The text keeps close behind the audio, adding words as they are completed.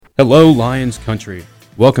Hello, Lions Country.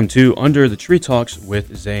 Welcome to Under the Tree Talks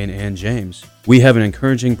with Zane and James. We have an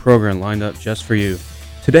encouraging program lined up just for you.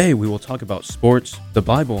 Today, we will talk about sports, the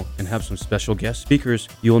Bible, and have some special guest speakers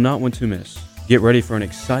you will not want to miss. Get ready for an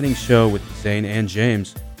exciting show with Zane and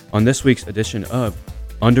James on this week's edition of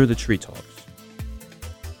Under the Tree Talks.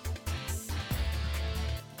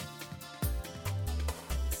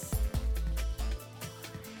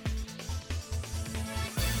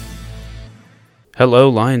 Hello,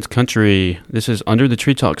 Lions Country. This is Under the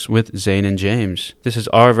Tree Talks with Zane and James. This is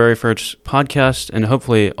our very first podcast, and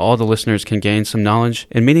hopefully all the listeners can gain some knowledge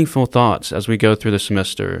and meaningful thoughts as we go through the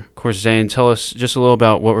semester. Of course, Zane, tell us just a little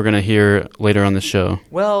about what we're going to hear later on the show.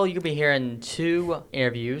 Well, you'll be hearing two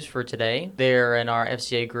interviews for today. They're in our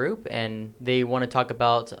FCA group, and they want to talk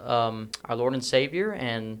about our Lord and Savior,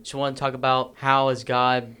 and just want to talk about how has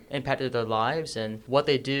God impacted their lives and what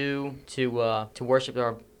they do to worship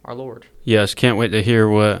our Lord. Yes, can't wait to hear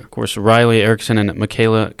what, of course, Riley Erickson and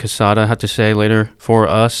Michaela Casada have to say later for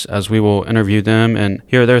us as we will interview them and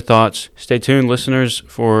hear their thoughts. Stay tuned, listeners,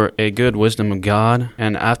 for a good wisdom of God.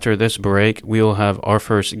 And after this break, we will have our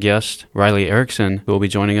first guest, Riley Erickson, who will be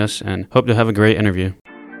joining us, and hope to have a great interview.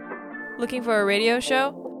 Looking for a radio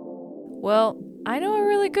show? Well, I know a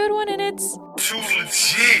really good one, and it's too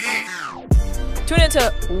legit. Tune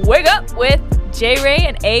into Wake Up with J-Ray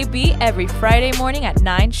and AB every Friday morning at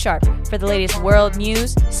 9 sharp for the latest world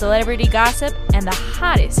news, celebrity gossip, and the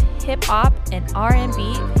hottest hip-hop and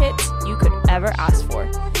R&B hits you could ever ask for.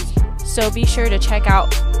 So be sure to check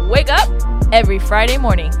out Wake Up every Friday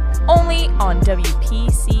morning, only on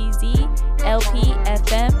WPCZ, LP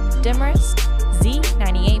FM, Demorest,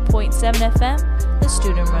 Z98.7 FM, the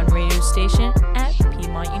student-run radio station at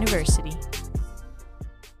Piedmont University.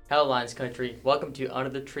 Hello, Lions Country. Welcome to Under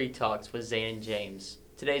the Tree Talks with Zane and James.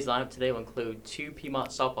 Today's lineup today will include two Piedmont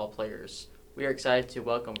softball players. We are excited to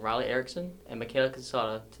welcome Riley Erickson and Michaela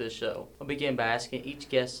Casada to the show. We'll begin by asking each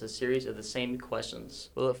guest a series of the same questions.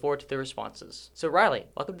 We'll look forward to their responses. So, Riley,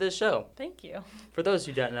 welcome to the show. Thank you. For those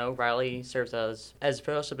who don't know, Riley serves as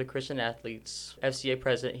Fellowship of Christian Athletes FCA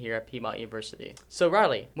president here at Piedmont University. So,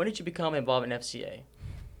 Riley, when did you become involved in FCA?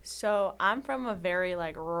 So I'm from a very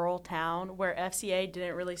rural town where FCA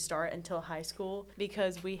didn't really start until high school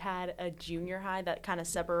because we had a junior high that kind of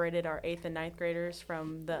separated our 8th and 9th graders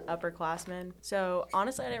from the upperclassmen. So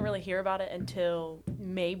honestly, I didn't really hear about it until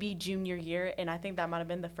maybe junior year, and I think that might have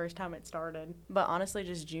been the first time it started. But honestly,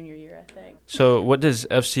 just junior year, I think. So what does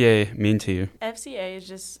FCA mean to you? FCA is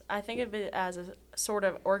just, I think of it as a sort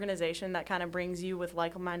of organization that kind of brings you with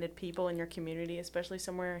like-minded people in your community, especially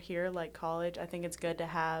somewhere here like college. I think it's good to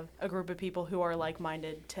have a group of people who are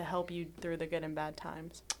like-minded to help you through the good and bad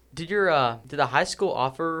times. Did the high school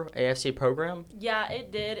offer a FCA program? Yeah,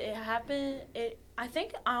 it did. It happened. I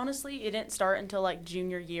think, honestly, it didn't start until,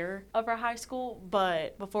 junior year of our high school,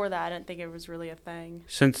 but before that, I didn't think it was really a thing.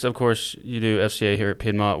 Since, of course, you do FCA here at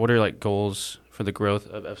Piedmont, what are, goals for the growth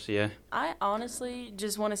of FCA? I honestly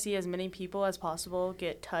just want to see as many people as possible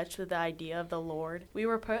get touched with the idea of the Lord. We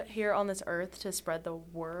were put here on this earth to spread the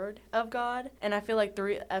word of God, and I feel like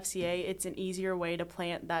through FCA, it's an easier way to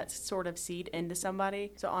plant that sort of seed into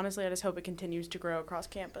somebody. So honestly, I just hope it continues to grow across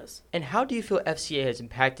campus. And how do you feel FCA has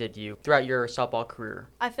impacted you throughout your softball career?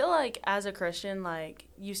 I feel like as a Christian,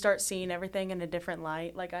 you start seeing everything in a different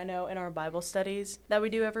light. I know in our Bible studies that we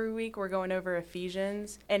do every week, we're going over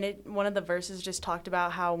Ephesians, and one of the verses just talked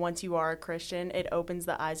about how once you are a Christian, it opens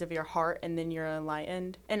the eyes of your heart and then you're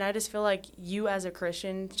enlightened. And I just feel like you as a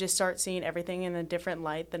Christian just start seeing everything in a different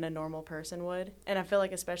light than a normal person would. And I feel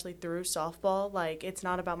like especially through softball, it's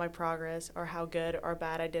not about my progress or how good or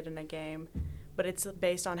bad I did in a game, but it's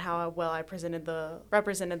based on how well I represented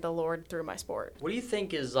the Lord through my sport. What do you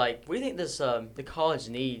think the college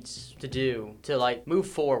needs to do to move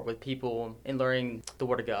forward with people in learning the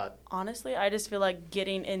Word of God? Honestly, I just feel like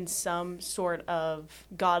getting in some sort of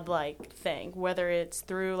God-like thing, whether it's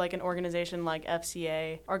through an organization like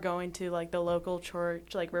FCA or going to the local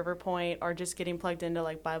church like River Point, or just getting plugged into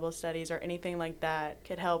Bible studies or anything like that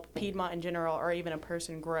could help Piedmont in general or even a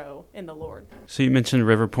person grow in the Lord. So you mentioned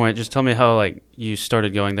River Point. Just tell me how you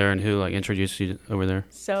started going there and who introduced you over there.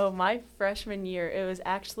 So my freshman year, it was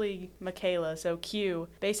actually Michaela, so Q.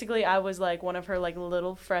 Basically, I was one of her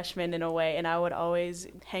little freshmen in a way, and I would always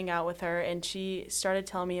hang out with her, and she started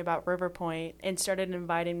telling me about River Point and started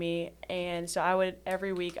inviting me. And so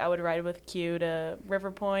every week I would ride with Q to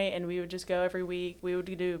River Point, and we would just go every week. We would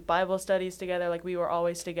do Bible studies together. We were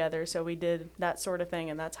always together, so we did that sort of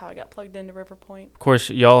thing, and that's how I got plugged into River Point. Of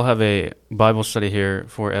course, y'all have a Bible study here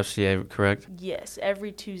for FCA, correct? Yes,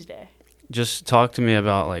 every Tuesday. Just talk to me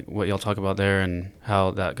about like what y'all talk about there and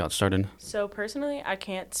how that got started. So personally, I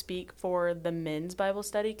can't speak for the men's Bible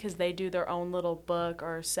study because they do their own little book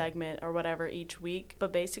or segment or whatever each week.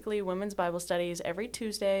 But basically, women's Bible study is every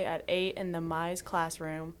Tuesday at 8 in the Mize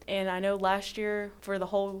classroom. And I know last year for the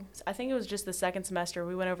whole, I think it was just the second semester,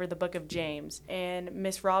 we went over the book of James. And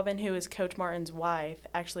Miss Robin, who is Coach Martin's wife,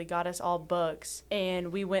 actually got us all books.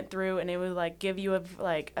 And we went through and it would like give you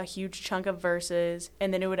a huge chunk of verses.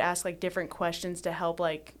 And then it would ask like different questions to help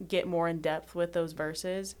like get more in depth with those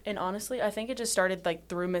verses. And honestly, I think it just started like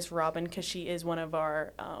through Miss Robin because she is one of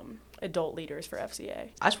our adult leaders for FCA.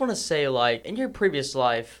 I just want to say, like, in your previous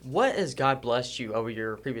life, what has God blessed you over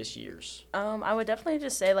your previous years? I would definitely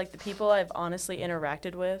just say, like, the people I've honestly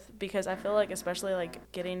interacted with, because I feel like, especially,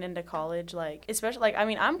 like, getting into college, like, especially, like, I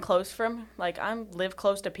mean, I'm close from, like, I live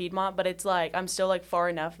close to Piedmont, but it's, like, I'm still, like, far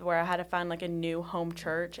enough where I had to find, like, a new home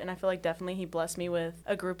church, and I feel like definitely he blessed me with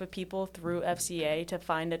a group of people through FCA to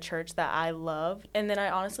find a church that I loved. And then I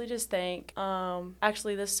honestly just think,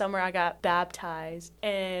 actually, this summer I got baptized,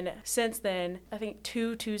 and since then, I think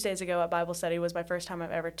 2 Tuesdays ago at Bible study was my first time I've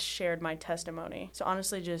ever shared my testimony. So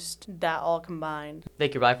honestly, just that all combined.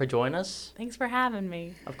 Thank you, Ryan, for joining us. Thanks for having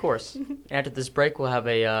me. Of course. And after this break, we'll have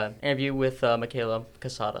a interview with Michaela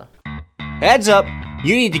Casada. Heads up,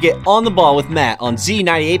 you need to get on the ball with Matt on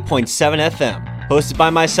Z98.7 FM, hosted by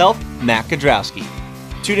myself, Matt Kodrowski.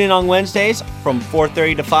 Tune in on Wednesdays from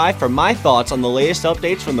 4:30 to 5 for my thoughts on the latest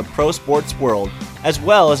updates from the pro sports world, as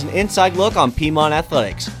well as an inside look on Piedmont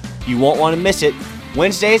athletics. You won't want to miss it.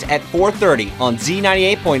 Wednesdays at 4:30 on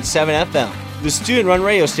Z98.7 FM, the student-run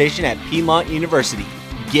radio station at Piedmont University.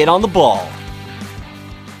 Get on the ball.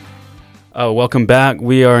 Welcome back.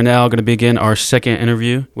 We are now going to begin our second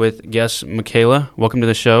interview with guest Michaela. Welcome to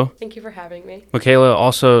the show. Thank you for having me. Michaela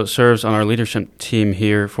also serves on our leadership team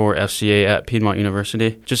here for FCA at Piedmont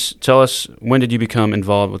University. Just tell us, when did you become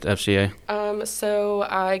involved with FCA? So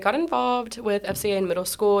I got involved with FCA in middle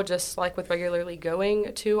school, just like with regularly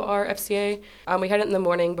going to our FCA. We had it in the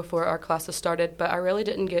morning before our classes started, but I really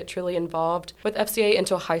didn't get truly involved with FCA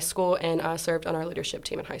until high school, and I served on our leadership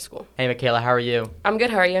team in high school. Hey, Michaela, how are you? I'm good.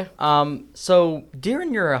 How are you? So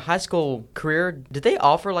during your high school career, did they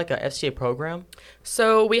offer like a FCA program?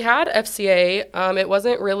 So we had FCA. It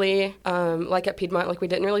wasn't really like at Piedmont, like we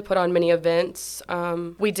didn't really put on many events.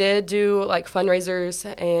 We did do like fundraisers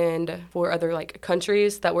and for other like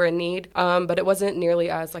countries that were in need, but it wasn't nearly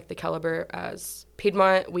as like the caliber as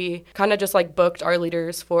Piedmont. We kind of just like booked our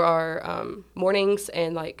leaders for our mornings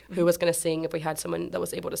and like who was going to sing if we had someone that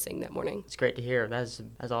was able to sing that morning. It's great to hear. That's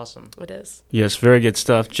awesome. It is. Yes, very good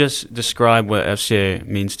stuff. Just describe what FCA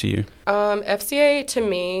means to you. FCA to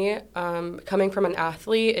me, coming from an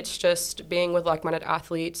athlete, it's just being with like-minded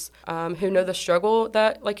athletes who know the struggle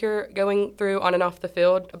that like you're going through on and off the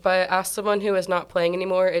field. But as someone who is not playing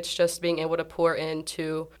anymore, it's just being able to pour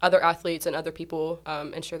into other athletes and other people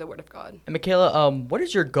and share the word of God. And Michaela, what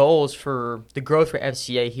is your goals for the growth for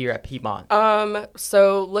FCA here at Piedmont?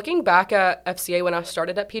 So looking back at FCA when I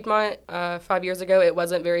started at Piedmont 5 years ago, it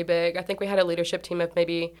wasn't very big. I think we had a leadership team of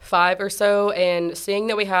maybe 5 or so, and seeing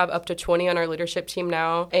that we have up to 20 on our leadership team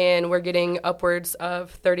now, and we're getting upwards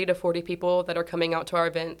of 30 to 40 people that are coming out to our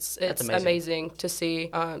events. It's amazing to see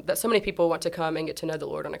that so many people want to come and get to know the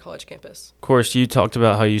Lord on a college campus. Of course, you talked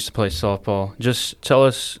about how you used to play softball. Just tell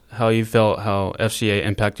us how you felt how FCA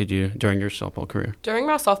impacted you during your softball career. During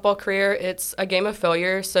my softball career, it's a game of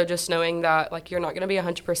failure, so just knowing that like you're not going to be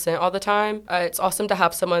 100% all the time. It's awesome to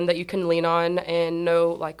have someone that you can lean on and know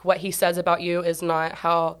like what he says about you is not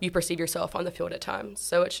how you perceive yourself on the field at times.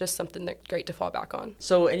 So it's just something that's great to fall back on.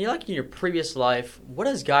 So, in your previous life, what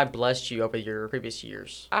has God blessed you over your previous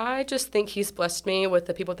years? I just think he's blessed me with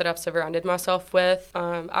the people that I've surrounded myself with.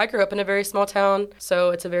 I grew up in a very small town,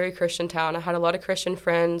 so it's a very Christian town. I had a lot of Christian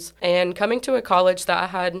friends, and coming to a college that I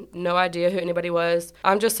had no idea who anybody was,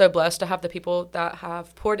 I'm just so blessed to have the people that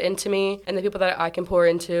have poured into me and the people that I can pour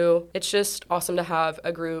into. It's just awesome to have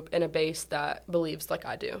a group and a base that believes like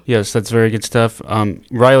I do. Yes, that's very good stuff.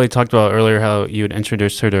 Riley talked about earlier how you had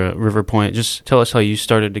introduced her to River Point. Just tell us how you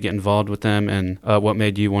started to get involved with them and what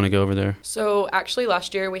made you want to go over there. So actually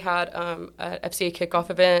last year we had an FCA kickoff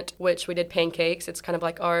event, which we did pancakes. It's kind of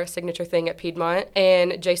like our signature thing at Piedmont.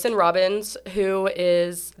 And Jason Robbins, who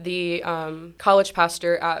is the college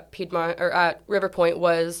pastor at Piedmont or at River Point,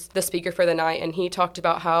 was the speaker for the night. And he talked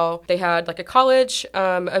about how they had like a college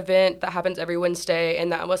event that happens every Wednesday.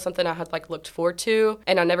 And that was something I had like looked forward to.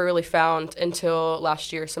 And I never really found until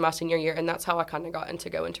last year, so my senior year. And that's how I kind of got into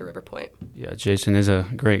going to River Point. Yeah, Jason is a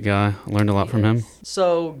great guy. I learned a lot from him.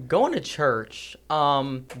 So going to church,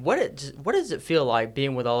 what does it feel like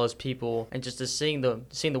being with all those people and just to seeing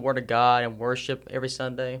the Word of God and worship every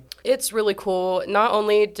Sunday? It's really cool. Not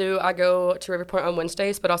only do I go to River Point on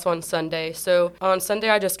Wednesdays, but also on Sunday. So on Sunday,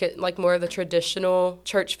 I just get like more of the traditional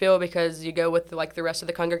church feel because you go with like the rest of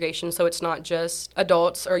the congregation. So it's not just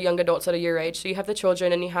adults or young adults at a year age. So you have the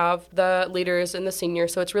children and you have the leaders and the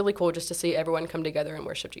seniors. So it's really cool just to see everyone come together and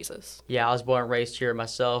worship Jesus. Yeah, I was born and raised here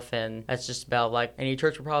myself, and that's just about like any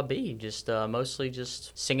church would probably be. Just mostly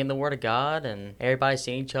just singing the Word of God and everybody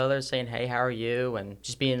seeing each other, saying, "Hey, how are you?" and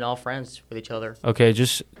just being all friends with each other. Okay,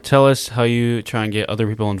 just tell us how you try and get other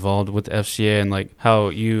people involved with FCA and like how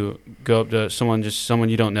you go up to someone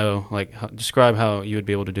you don't know. Like, describe how you would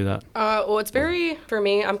be able to do that. Well, it's for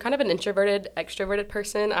me, I'm kind of an introverted, extroverted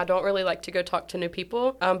person. I don't really like to go talk to new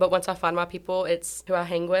people. But once I find my people, it's who I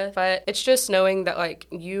hang with. But it's just knowing that like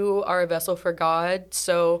you are a vessel for God.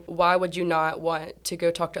 So why would you not want to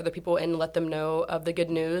go talk to other people and let them know of the good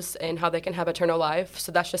news and how they can have eternal life?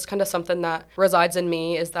 So that's just kind of something that resides in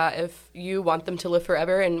me, is that if you want them to live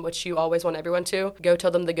forever, and which you always want everyone to, go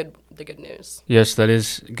tell them the good news. Yes, that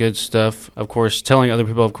is good stuff. Of course, telling other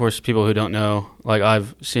people, people who don't know. Like,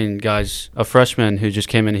 I've seen guys, a freshman who just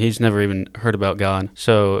came in, he's never even heard about God.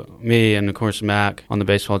 So me and, of course, Mac on the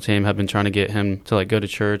baseball team have been trying to get him to, like, go to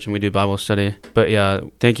church, and we do Bible study. But, yeah,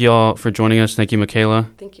 thank you all for joining us. Thank you, Michaela.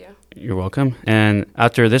 Thank you. You're welcome. And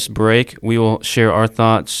after this break, we will share our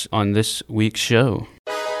thoughts on this week's show.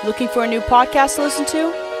 Looking for a new podcast to listen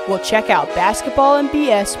to? Well, check out Basketball and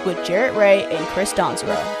BS with Jarrett Ray and Chris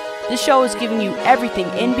Donzero. This show is giving you everything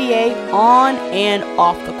NBA on and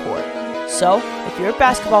off the court. So, if you're a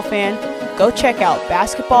basketball fan, go check out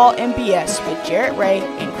Basketball and BS with Jarrett Ray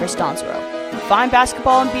and Chris Donzero. Find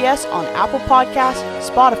Basketball and BS on Apple Podcasts,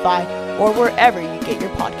 Spotify, or wherever you get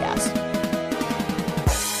your podcasts.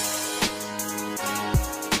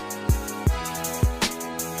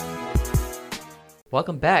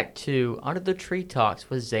 Welcome back to Under the Tree Talks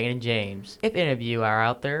with Zane and James. If any of you are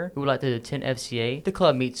out there who would like to attend FCA, the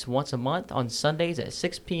club meets once a month on Sundays at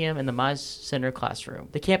 6 p.m. in the Mize Center classroom.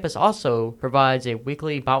 The campus also provides a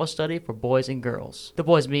weekly Bible study for boys and girls. The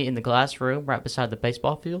boys meet in the classroom right beside the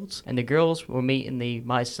baseball fields, and the girls will meet in the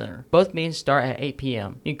Mize Center. Both meetings start at 8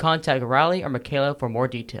 p.m. You can contact Riley or Michaela for more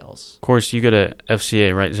details. Of course, you go to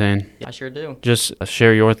FCA, right, Zane? Yeah, I sure do. Just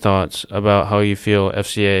share your thoughts about how you feel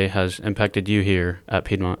FCA has impacted you here at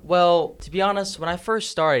Piedmont. Well, to be honest, when I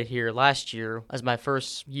first started here last year, as my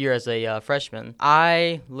first year as a freshman,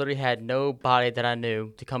 I literally had nobody that I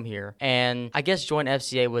knew to come here. And I guess joining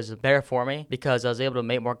FCA was better for me because I was able to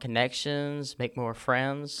make more connections, make more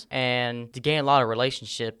friends, and to gain a lot of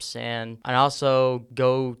relationships. And also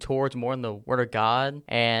go towards more in the Word of God.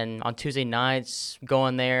 And on Tuesday nights,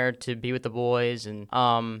 going there to be with the boys and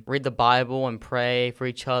read the Bible and pray for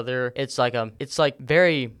each other. It's like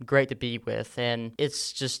very great to be with, and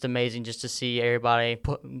it's just amazing just to see everybody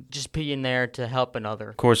just be in there to help another.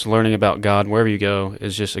 Of course, learning about God wherever you go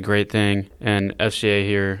is just a great thing. And FCA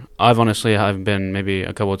here, I've been maybe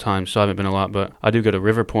a couple of times, so I haven't been a lot, but I do go to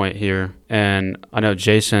River Point here. And I know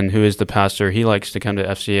Jason, who is the pastor, he likes to come to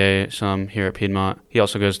FCA some here at Piedmont. He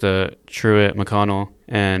also goes to Truett, McConnell,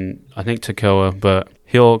 and I think Toccoa, but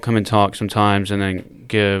he'll come and talk sometimes and then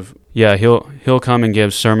he'll come and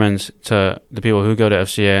give sermons to the people who go to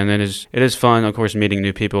FCA, and it is fun, of course, meeting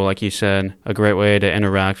new people, like you said, a great way to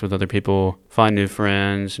interact with other people, find new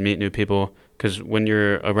friends, meet new people, because when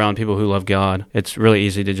you're around people who love God, it's really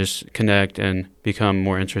easy to just connect and become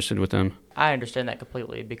more interested with them. I understand that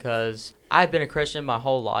completely because I've been a Christian my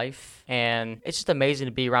whole life, and it's just amazing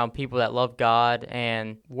to be around people that love God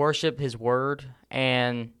and worship His Word,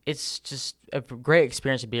 and it's just a great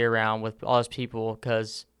experience to be around with all those people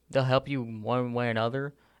because they'll help you one way or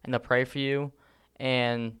another, and they'll pray for you,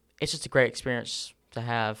 and it's just a great experience to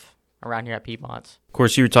have around here at Piedmont. Of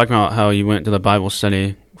course, you were talking about how you went to the Bible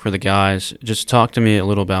study for the guys. Just talk to me a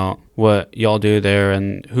little about what y'all do there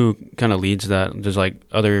and who kind of leads that. Does like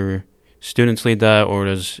other students lead that, or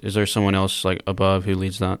is there someone else like above who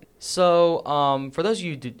leads that? So, for those of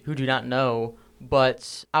you who do not know,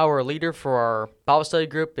 but our leader for our Bible study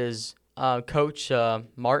group is Coach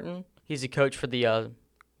Martin. He's the coach for the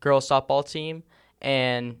girls softball team,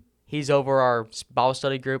 and he's over our Bible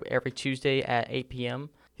study group every Tuesday at 8 p.m.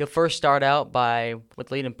 He'll first start out with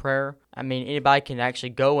leading prayer. I mean, anybody can actually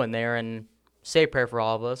go in there and say a prayer for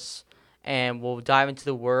all of us, and we'll dive into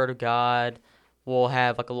the Word of God. We'll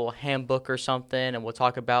have like a little handbook or something, and we'll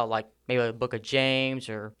talk about like maybe the book of James,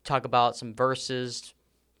 or talk about some verses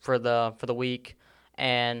for the week,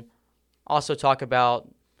 and also talk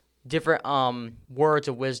about different words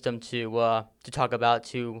of wisdom to talk about,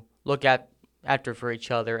 to look at after for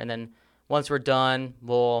each other, and then once we're done,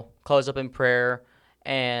 we'll close up in prayer,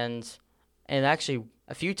 and actually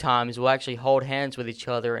a few times we'll actually hold hands with each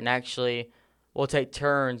other, and actually we'll take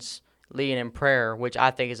turns leading in prayer, which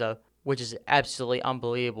I think is absolutely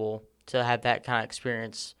unbelievable to have that kind of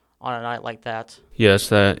experience on a night like that. Yes,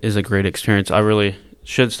 that is a great experience. I really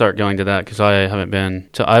should start going to that because I haven't been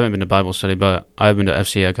to Bible study, but I've been to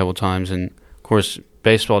FCA a couple times, and of course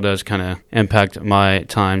baseball does kind of impact my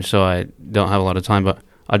time, so I don't have a lot of time, but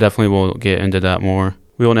I definitely will get into that more.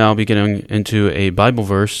 We will now be getting into a Bible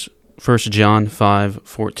verse, 1 John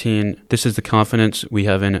 5:14. This is the confidence we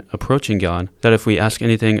have in approaching God, that if we ask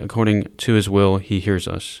anything according to his will, he hears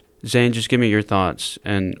us. Zane, just give me your thoughts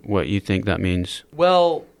and what you think that means.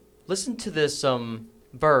 Well, listen to this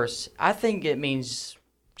verse. I think it means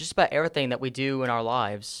just about everything that we do in our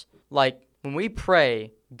lives. Like, when we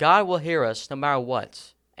pray, God will hear us no matter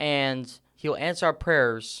what, and he'll answer our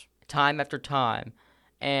prayers time after time.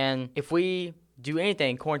 And if we do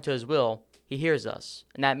anything according to his will, he hears us,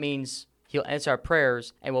 and that means he'll answer our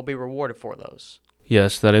prayers, and we'll be rewarded for those.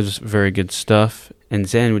 Yes, that is very good stuff. And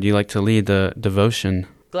Zane, would you like to lead the devotion?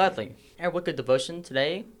 Gladly. Our wicked devotion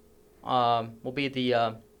today will be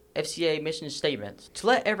the FCA mission statement: to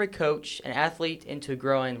let every coach and athlete into a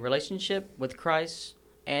growing relationship with Christ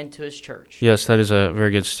and to his church. Yes, that is a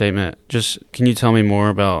very good statement. Just, can you tell me more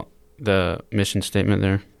about the mission statement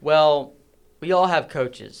there? Well, we all have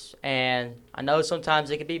coaches, and I know sometimes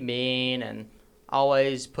they can be mean and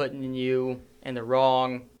always putting you in the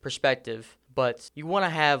wrong perspective, but you want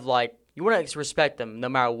to respect them no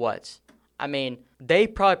matter what. I mean, they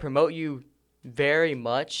probably promote you very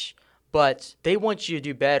much, but they want you to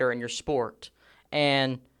do better in your sport.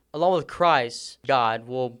 And along with Christ, God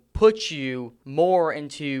will put you more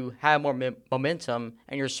into having more momentum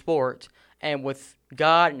in your sport. And with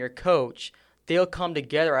God and your coach, they'll come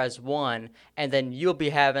together as one, and then you'll be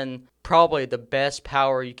having probably the best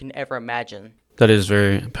power you can ever imagine. That is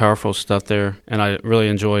very powerful stuff there, and I really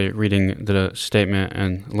enjoy reading the statement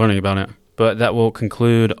and learning about it. But that will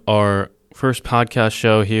conclude our first podcast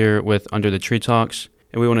show here with Under the Tree Talks,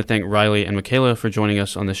 and we want to thank Riley and Michaela for joining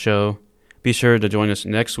us on the show. Be sure to join us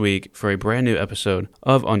next week for a brand new episode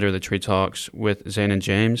of Under the Tree Talks with Zane and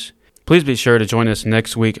James. Please be sure to join us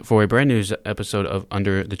next week for a brand new episode of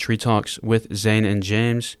Under the Tree Talks with Zane and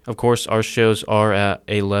James. Of course, our shows are at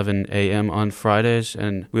 11 a.m. on Fridays,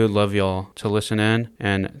 and we would love y'all to listen in.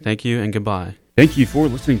 And thank you and goodbye. Thank you for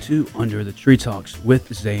listening to Under the Tree Talks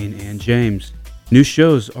with Zane and James. New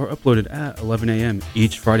shows are uploaded at 11 a.m.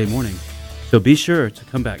 each Friday morning, so be sure to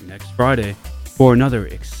come back next Friday for another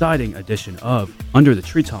exciting edition of Under the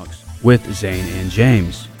Tree Talks with Zane and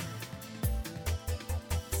James.